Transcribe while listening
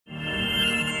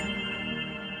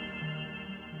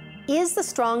Is the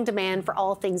strong demand for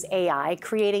all things AI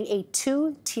creating a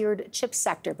two-tiered chip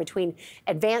sector between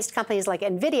advanced companies like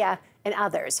NVIDIA and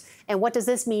others? And what does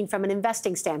this mean from an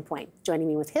investing standpoint? Joining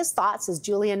me with his thoughts is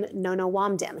Julien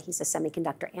Nono-Womdim. He's a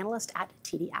semiconductor analyst at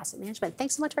TD Asset Management.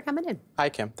 Thanks so much for coming in. Hi,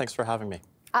 Kim. Thanks for having me.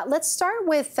 Let's start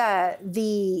with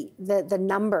the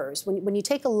numbers. When you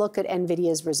take a look at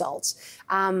NVIDIA's results,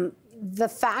 the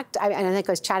fact, and I think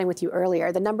I was chatting with you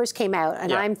earlier, the numbers came out,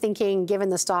 and I'm thinking, given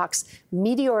the stock's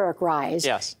meteoric rise,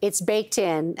 it's baked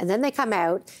in, and then they come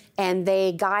out and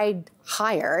they guide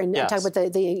higher, and talk about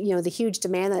the huge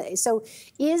demand. So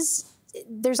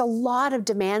there's a lot of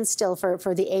demand still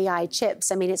for the AI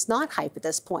chips. I mean, it's not hype at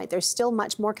this point. There's still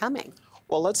much more coming.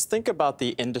 Well, let's think about the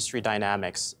industry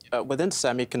dynamics. Within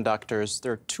semiconductors,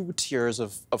 there are two tiers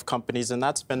of companies, and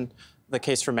that's been the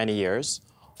case for many years.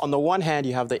 On the one hand,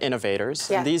 you have the innovators,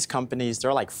 and these companies,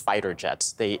 they're like fighter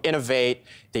jets. They innovate,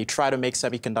 they try to make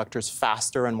semiconductors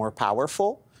faster and more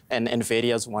powerful, and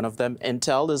NVIDIA is one of them.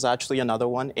 Intel is actually another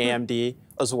one, AMD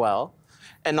as well.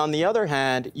 And on the other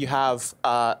hand, you have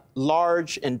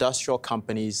large industrial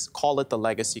companies, call it the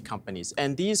legacy companies.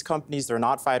 And these companies, they're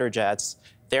not fighter jets.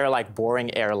 They're like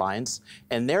boring airlines,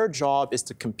 and their job is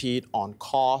to compete on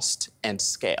cost and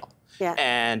scale.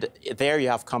 And there you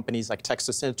have companies like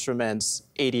Texas Instruments,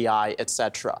 ADI, et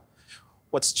cetera.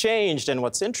 What's changed and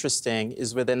what's interesting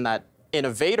is within that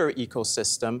innovator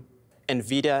ecosystem,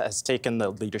 NVIDIA has taken the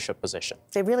leadership position.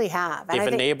 They really have. They've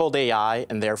enabled AI,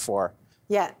 and therefore,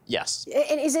 yes.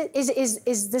 And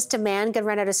is this demand going to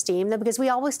run out of steam, though? Because we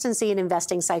always tend to see in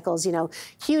investing cycles,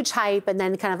 huge hype, and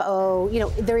then kind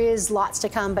of, there is lots to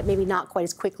come, but maybe not quite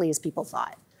as quickly as people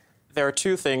thought. There are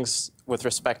two things with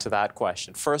respect to that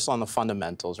question. First, on the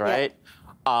fundamentals, right?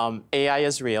 AI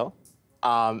is real.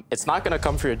 It's not going to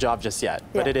come for your job just yet,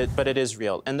 but it is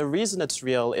real. And the reason it's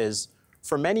real is,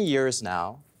 for many years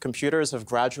now, computers have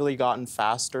gradually gotten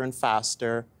faster and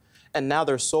faster, and now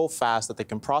they're so fast that they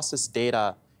can process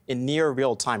data in near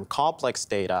real-time, complex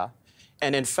data.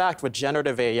 And in fact, with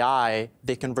generative AI,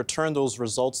 they can return those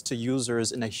results to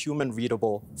users in a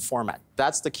human-readable format.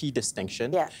 That's the key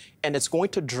distinction. And it's going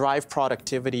to drive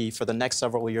productivity for the next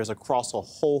several years across a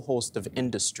whole host of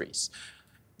industries.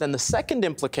 Then the second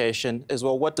implication is,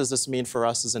 well, what does this mean for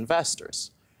us as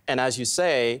investors? And as you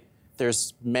say,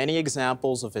 there's many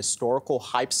examples of historical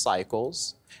hype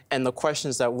cycles. And the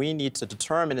questions that we need to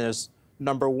determine is,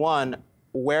 number one,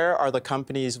 where are the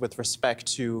companies with respect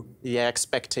to the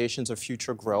expectations of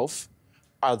future growth?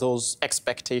 Are those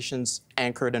expectations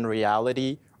anchored in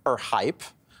reality or hype?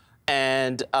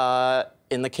 And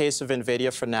in the case of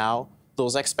NVIDIA for now,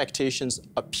 those expectations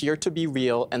appear to be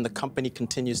real, and the company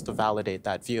continues to validate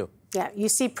that view. Yeah, you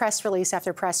see press release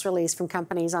after press release from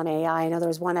companies on AI. I know there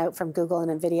was one out from Google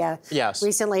and NVIDIA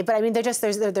recently, but I mean,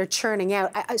 they're churning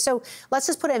out. So let's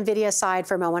just put NVIDIA aside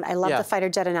for a moment. I love the fighter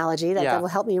jet analogy. That will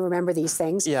help me remember these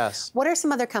things. What are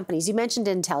some other companies? You mentioned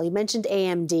Intel, you mentioned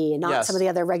AMD, and not some of the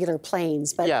other regular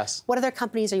planes, but what other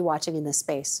companies are you watching in this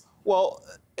space? Well,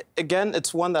 again,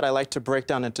 it's one that I like to break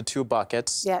down into two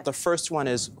buckets. The first one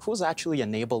is, who's actually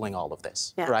enabling all of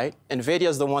this, right? NVIDIA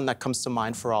is the one that comes to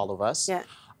mind for all of us.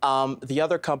 The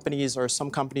other companies are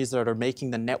some companies that are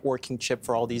making the networking chip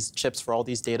for all these chips for all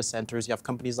these data centers. You have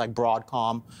companies like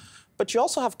Broadcom. But you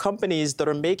also have companies that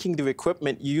are making the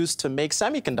equipment used to make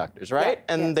semiconductors, right?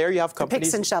 And there you have companies... The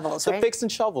picks and shovels, right? The picks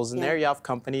and shovels. And there you have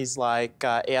companies like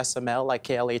ASML, like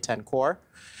KLA-10 Core.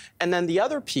 And then the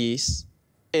other piece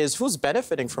is who's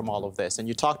benefiting from all of this. And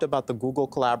you talked about the Google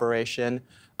collaboration.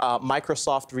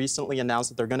 Microsoft recently announced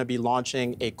that they're going to be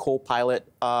launching a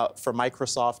Copilot for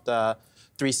Microsoft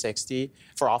 360,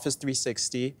 for Office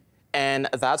 360. And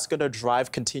that's going to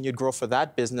drive continued growth for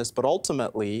that business. But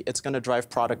ultimately, it's going to drive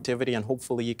productivity and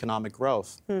hopefully economic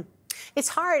growth. It's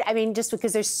hard, I mean, just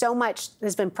because there's so much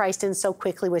that's been priced in so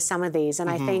quickly with some of these. And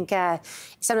I think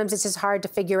sometimes it's just hard to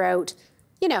figure out,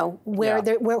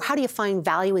 how do you find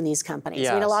value in these companies?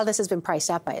 I mean, a lot of this has been priced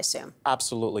up, I assume.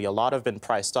 Absolutely. A lot have been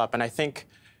priced up. And I think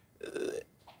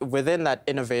within that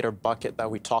innovator bucket that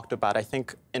we talked about, I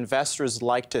think investors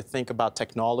like to think about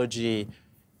technology,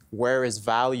 where is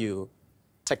value?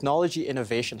 Technology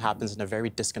innovation happens in a very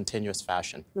discontinuous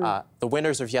fashion. The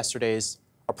winners of yesterday's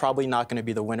are probably not going to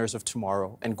be the winners of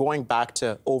tomorrow. And going back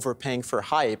to overpaying for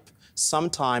hype,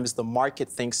 sometimes the market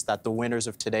thinks that the winners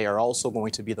of today are also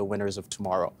going to be the winners of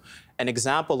tomorrow. An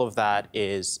example of that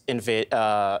is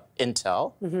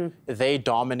Intel. They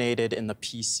dominated in the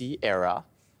PC era.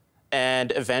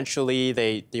 And eventually,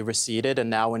 they receded, and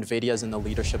now NVIDIA is in the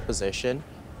leadership position,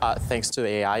 thanks to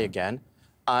AI again.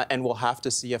 And we'll have to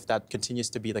see if that continues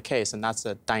to be the case. And that's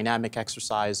a dynamic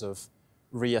exercise of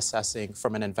reassessing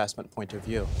from an investment point of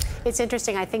view. It's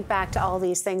interesting. I think back to all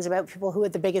these things about people who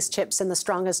had the biggest chips and the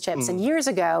strongest chips. And years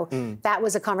ago, that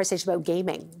was a conversation about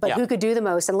gaming. But who could do the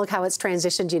most? And look how it's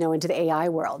transitioned, into the AI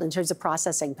world in terms of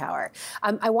processing power.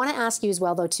 I want to ask you as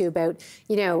well, though, too, about,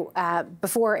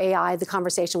 before AI, the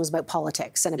conversation was about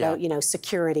politics and about,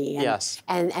 security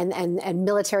and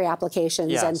military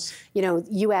applications and,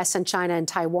 U.S. and China and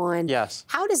Taiwan.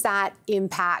 How does that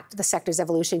impact the sector's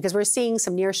evolution? Because we're seeing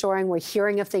some nearshoring, we're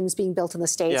hearing of things being built in the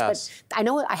States, but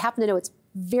I happen to know it's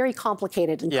very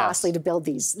complicated and costly to build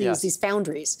these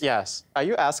foundries. Yes. Are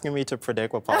you asking me to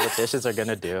predict what politicians are going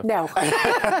to do? No.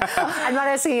 I'm not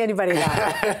asking anybody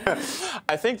that.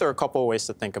 I think there are a couple of ways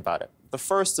to think about it. The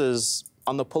first is,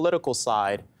 on the political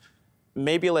side,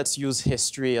 maybe let's use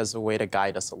history as a way to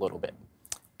guide us a little bit.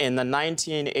 In the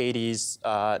 1980s,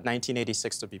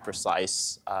 1986 to be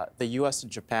precise, the US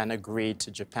and Japan agreed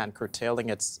to Japan curtailing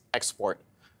its export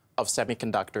of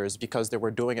semiconductors because they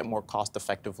were doing it more cost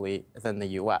effectively than the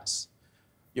US.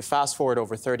 You fast forward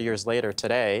over 30 years later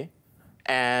today,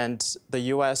 and the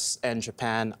US and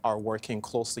Japan are working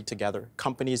closely together.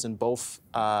 Companies in both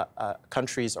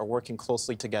countries are working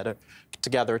closely together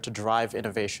to drive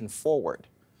innovation forward.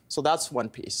 So that's one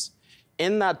piece.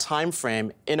 In that time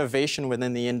frame, innovation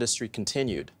within the industry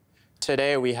continued.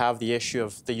 Today, we have the issue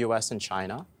of the US and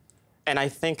China. And I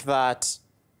think that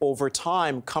over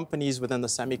time, companies within the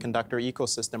semiconductor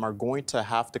ecosystem are going to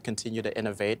have to continue to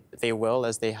innovate. They will,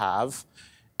 as they have.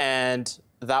 And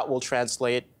that will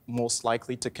translate most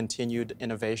likely to continued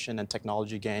innovation and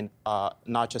technology gain,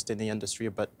 not just in the industry,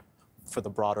 but for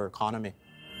the broader economy.